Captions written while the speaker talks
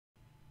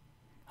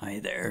Hi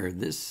there,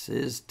 this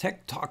is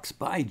Tech Talks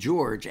by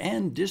George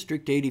and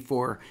District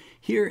 84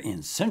 here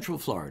in Central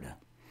Florida.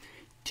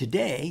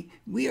 Today,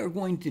 we are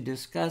going to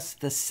discuss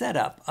the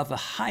setup of a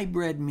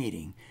hybrid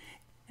meeting.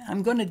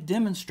 I'm going to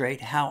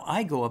demonstrate how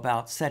I go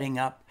about setting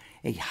up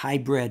a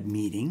hybrid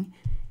meeting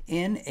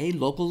in a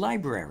local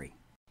library.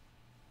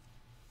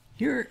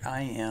 Here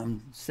I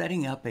am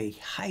setting up a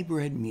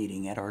hybrid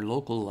meeting at our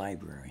local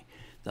library.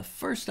 The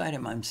first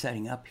item I'm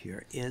setting up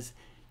here is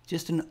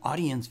just an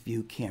audience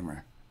view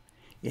camera.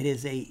 It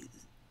is a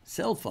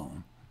cell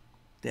phone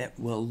that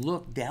will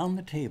look down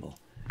the table.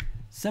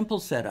 Simple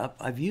setup.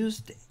 I've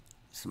used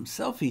some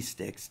selfie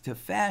sticks to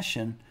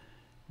fashion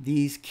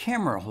these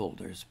camera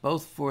holders,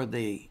 both for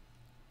the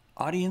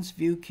audience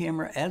view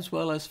camera as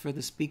well as for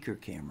the speaker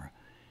camera.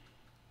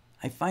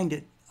 I find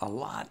it a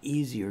lot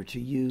easier to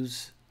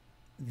use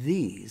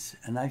these,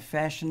 and I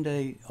fashioned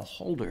a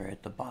holder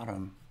at the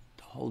bottom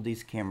to hold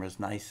these cameras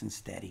nice and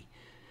steady.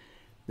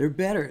 They're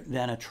better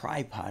than a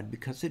tripod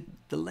because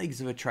the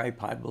legs of a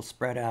tripod will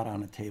spread out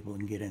on a table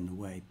and get in the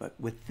way. But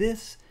with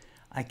this,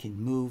 I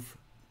can move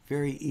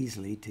very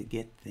easily to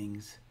get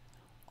things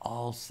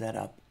all set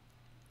up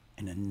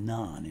in a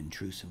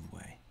non-intrusive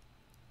way.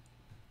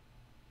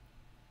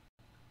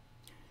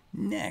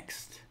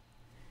 Next,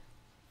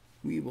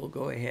 we will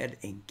go ahead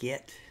and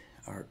get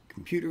our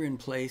computer in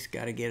place.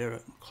 Got to get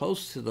it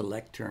close to the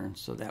lectern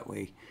so that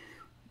way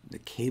the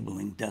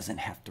cabling doesn't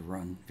have to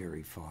run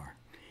very far.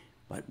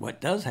 But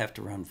what does have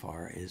to run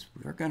far is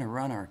we're going to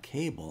run our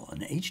cable,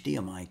 an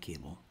HDMI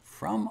cable,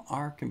 from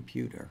our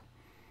computer.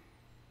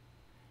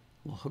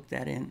 We'll hook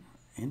that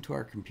into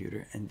our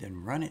computer and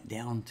then run it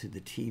down to the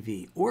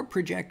TV or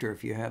projector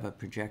if you have a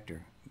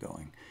projector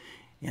going.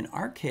 In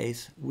our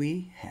case,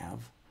 we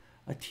have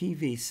a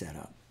TV set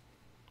up.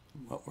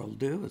 What we'll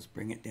do is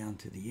bring it down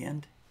to the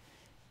end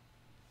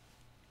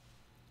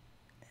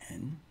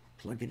and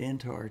plug it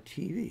into our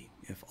TV.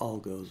 If all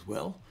goes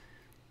well,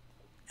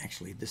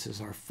 actually, this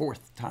is our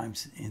fourth time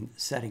in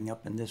setting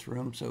up in this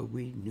room, so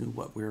we knew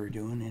what we were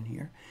doing in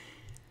here.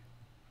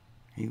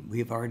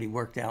 We've already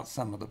worked out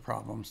some of the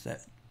problems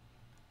that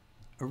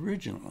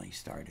originally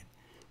started.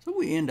 So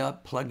we end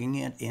up plugging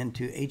it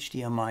into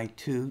HDMI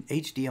 2.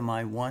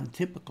 HDMI 1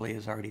 typically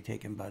is already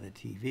taken by the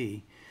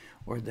TV,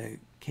 or the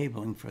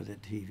cabling for the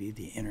TV,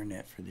 the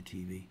internet for the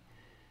TV.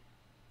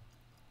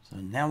 So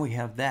now we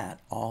have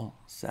that all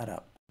set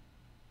up.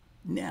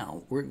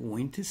 Now we're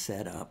going to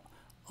set up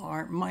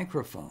our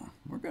microphone.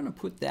 We're going to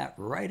put that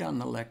right on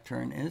the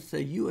lectern, and it's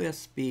a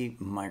USB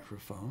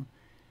microphone.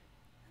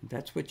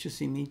 That's what you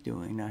see me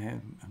doing.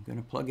 I'm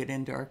going to plug it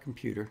into our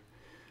computer.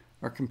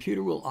 Our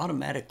computer will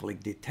automatically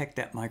detect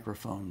that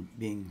microphone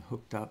being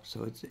hooked up,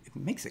 so it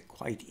makes it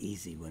quite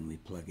easy when we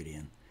plug it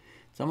in.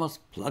 It's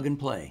almost plug and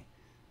play,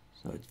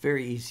 so it's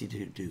very easy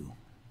to do.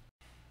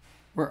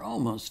 We're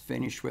almost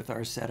finished with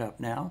our setup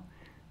now.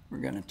 We're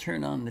going to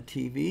turn on the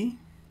TV,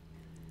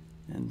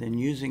 and then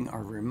using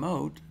our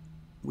remote,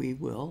 we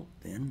will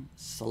then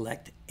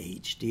select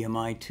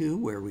HDMI 2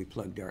 where we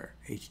plugged our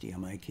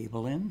HDMI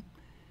cable in.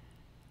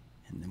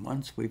 And then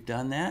once we've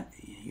done that,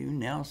 you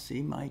now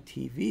see my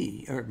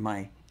TV or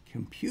my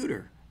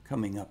computer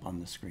coming up on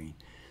the screen.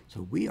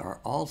 So we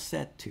are all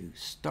set to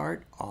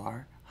start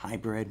our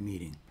hybrid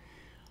meeting.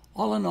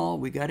 All in all,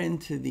 we got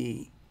into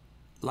the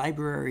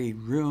library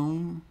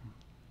room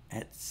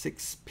at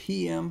 6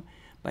 p.m.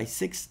 By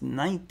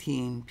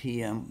 6:19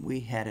 p.m., we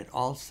had it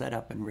all set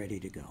up and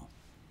ready to go.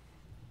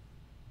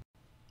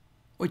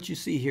 What you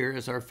see here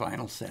is our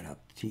final setup.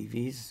 The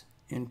TV's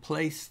in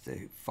place,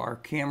 the far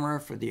camera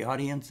for the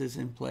audience is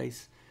in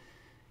place,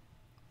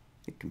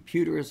 the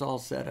computer is all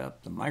set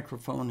up, the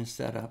microphone is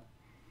set up.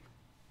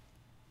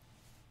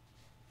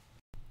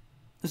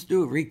 Let's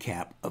do a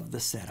recap of the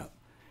setup.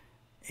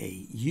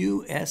 A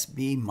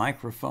USB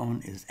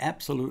microphone is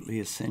absolutely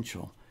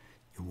essential.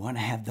 You want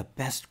to have the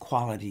best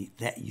quality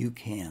that you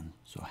can,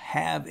 so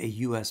have a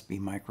USB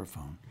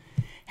microphone.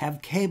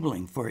 Have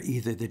cabling for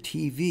either the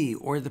TV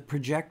or the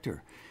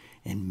projector,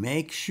 and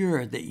make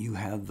sure that you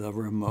have the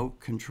remote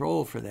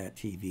control for that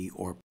TV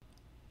or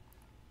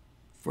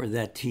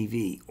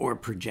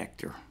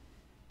projector.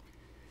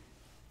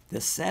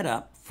 The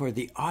setup for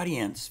the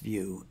audience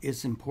view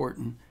is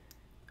important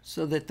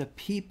so that the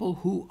people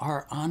who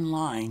are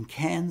online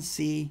can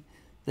see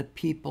the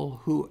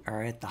people who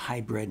are at the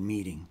hybrid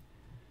meeting.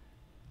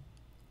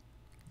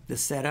 The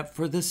setup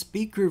for the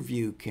speaker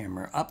view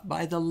camera up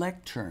by the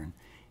lectern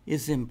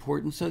is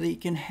important so that you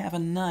can have a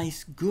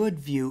nice, good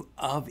view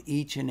of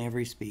each and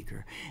every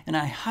speaker. And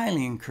I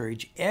highly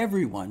encourage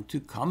everyone to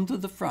come to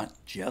the front,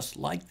 just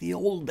like the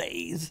old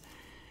days,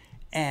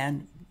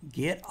 and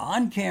get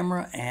on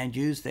camera and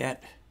use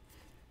that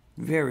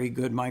very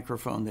good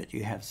microphone that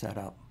you have set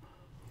up.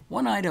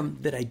 One item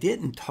that I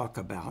didn't talk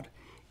about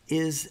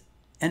is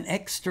an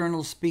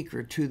external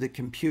speaker to the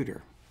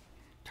computer.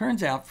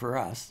 Turns out for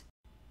us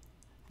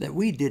that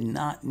we did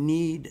not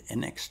need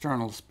an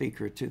external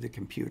speaker to the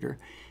computer.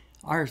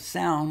 Our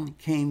sound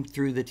came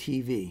through the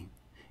TV.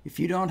 If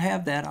you don't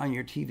have that on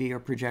your TV or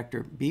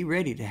projector, be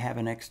ready to have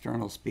an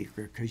external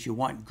speaker because you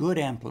want good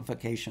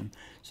amplification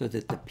so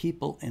that the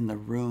people in the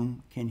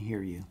room can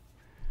hear you.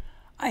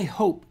 I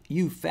hope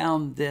you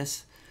found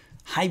this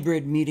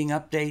hybrid meeting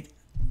update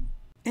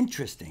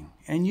interesting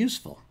and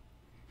useful.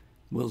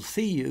 We'll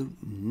see you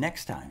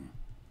next time.